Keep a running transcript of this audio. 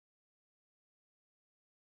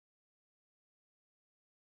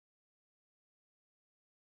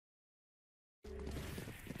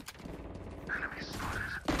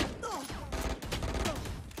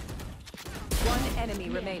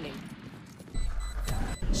enemy remaining.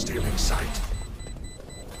 Stealing sight.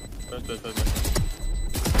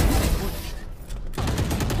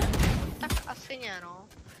 Tak asi nie, no.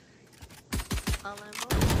 Alebo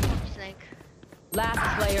Snake. Last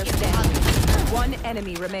player standing. One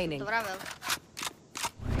enemy remaining. To vravel.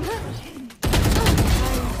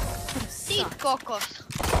 Ty kokos.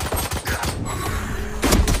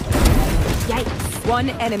 Yikes. One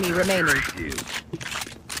enemy remaining.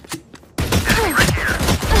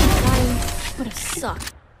 What a suck.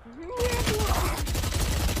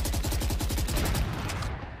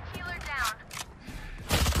 Healer down.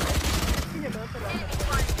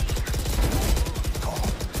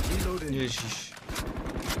 Ježiš.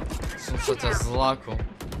 Som sa ťa zlákol.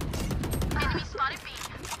 Enemy spotted B.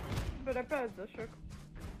 Enemy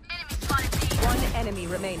spotted B. One enemy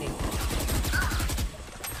remaining.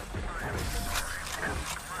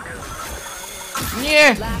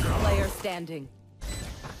 Nie! Last player standing.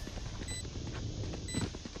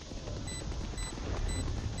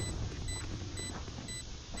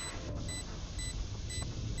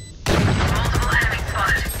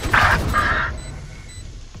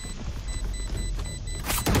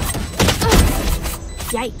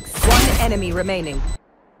 Yikes. One enemy remaining.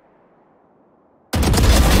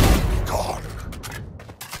 Gone.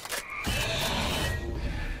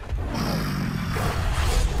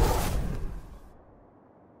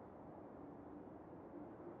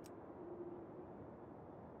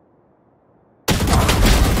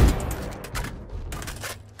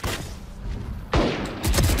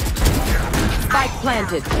 Spike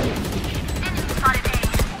planted.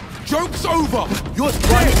 Joke's over! You're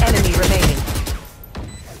One dead! enemy remaining.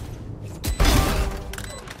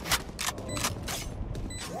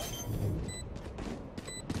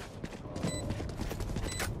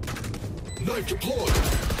 Knife deployed!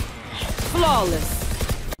 Flawless.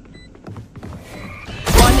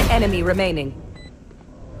 One enemy remaining.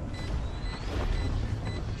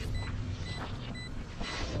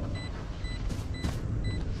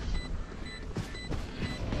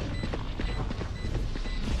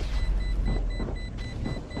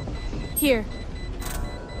 Here.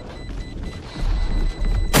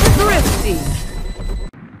 Thrifty.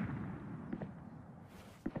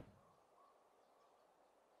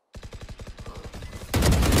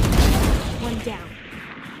 One down.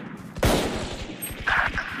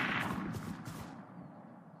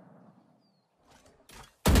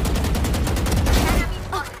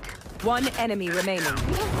 One enemy remaining.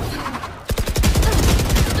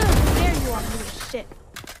 There you are, you shit.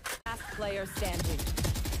 Last player standing.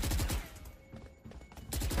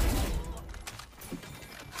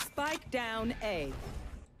 Spike down A.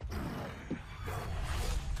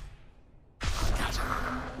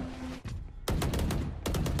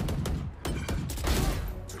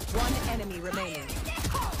 One enemy remaining.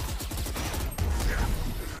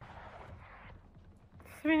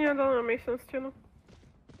 Свинья дала на Мейсон стену.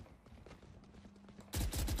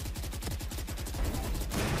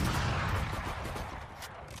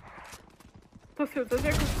 To się też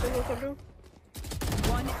jakoś to zrobił.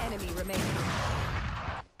 One enemy remaining.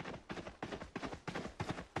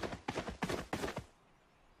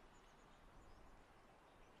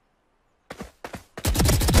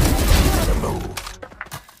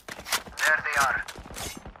 There they are.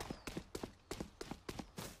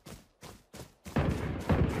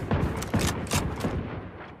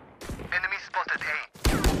 Enemy spotted A.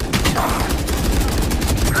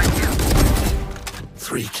 Right here.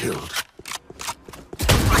 3 killed.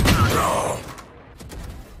 No.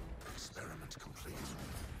 Experiment complete.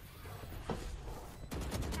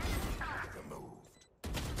 Removed.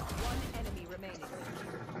 One enemy remaining.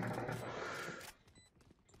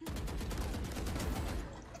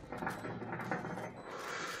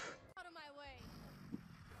 Out of my way.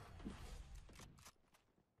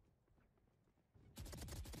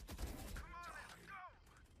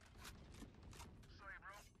 Sorry,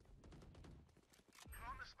 bro.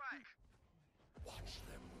 On the spike. Watch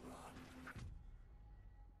them run.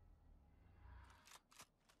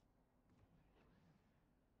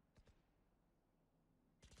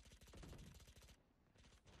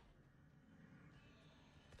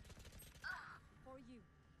 For you.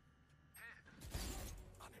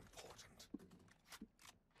 Unimportant.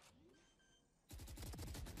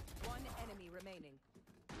 One enemy remaining.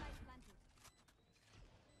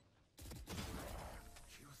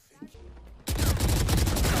 You think?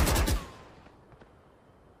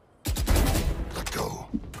 Let go.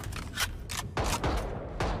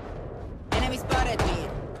 Enemy spotted me.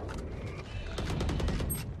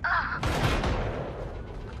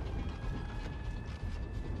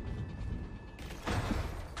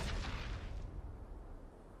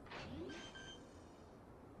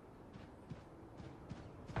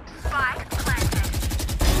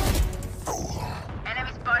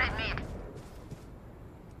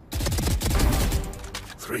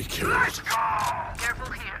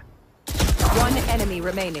 enemy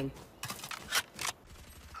remaining.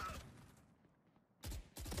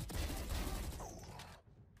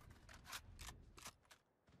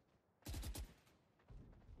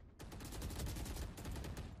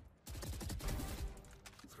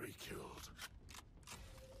 Three killed.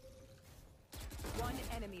 One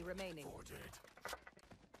enemy remaining. Four dead.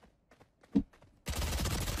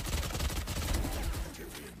 Give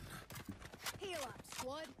in. Heal up,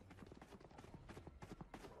 squad.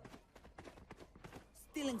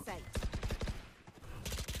 Still in sight.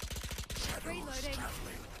 Shadows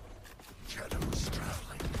traveling. Shadows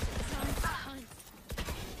traveling.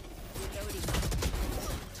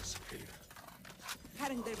 Disappear.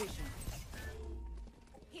 Cutting their vision.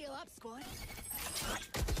 Heal up, squad.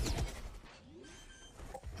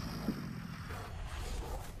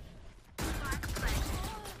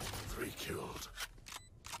 Three killed.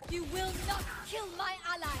 You will not kill my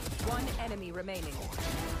ally. One enemy remaining.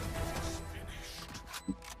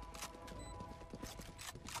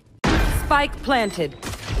 Spike planted.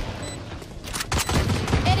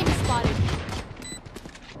 Enemy spotted.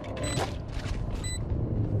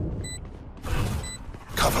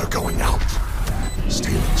 Cover going out.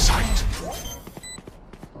 Stealing sight.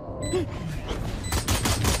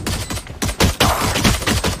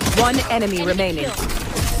 One enemy remaining.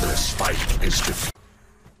 The spike is defeated.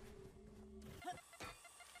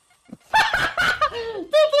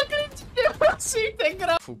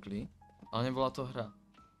 Fukli. Ale nebola to hra.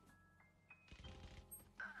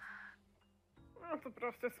 No to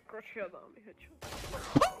proste skočí a dá mi headshot.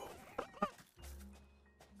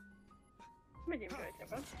 Vidím, že je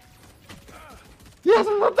tebe. Ja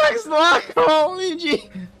som to tak zlákol, vidí.